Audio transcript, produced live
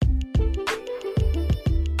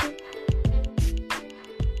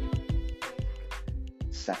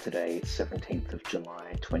Saturday, 17th of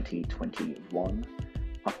July 2021.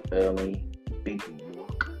 Up early, big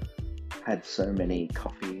walk, had so many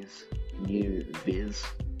coffees, new viz,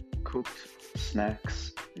 cooked,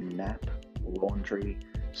 snacks, nap, laundry,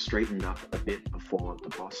 straightened up a bit before the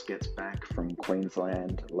boss gets back from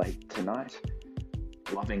Queensland late tonight.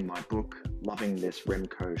 Loving my book, loving this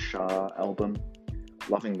Remco Shah album,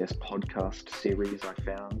 loving this podcast series I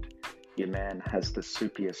found. Your man has the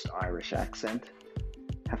soupiest Irish accent.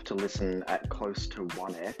 Have to listen at close to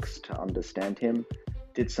 1x to understand him.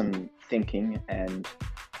 Did some thinking, and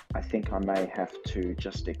I think I may have to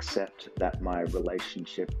just accept that my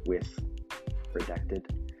relationship with Redacted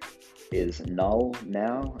is null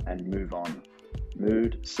now and move on.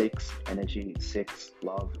 Mood 6, energy 6,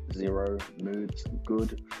 love 0, moods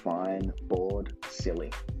good, fine, bored, silly.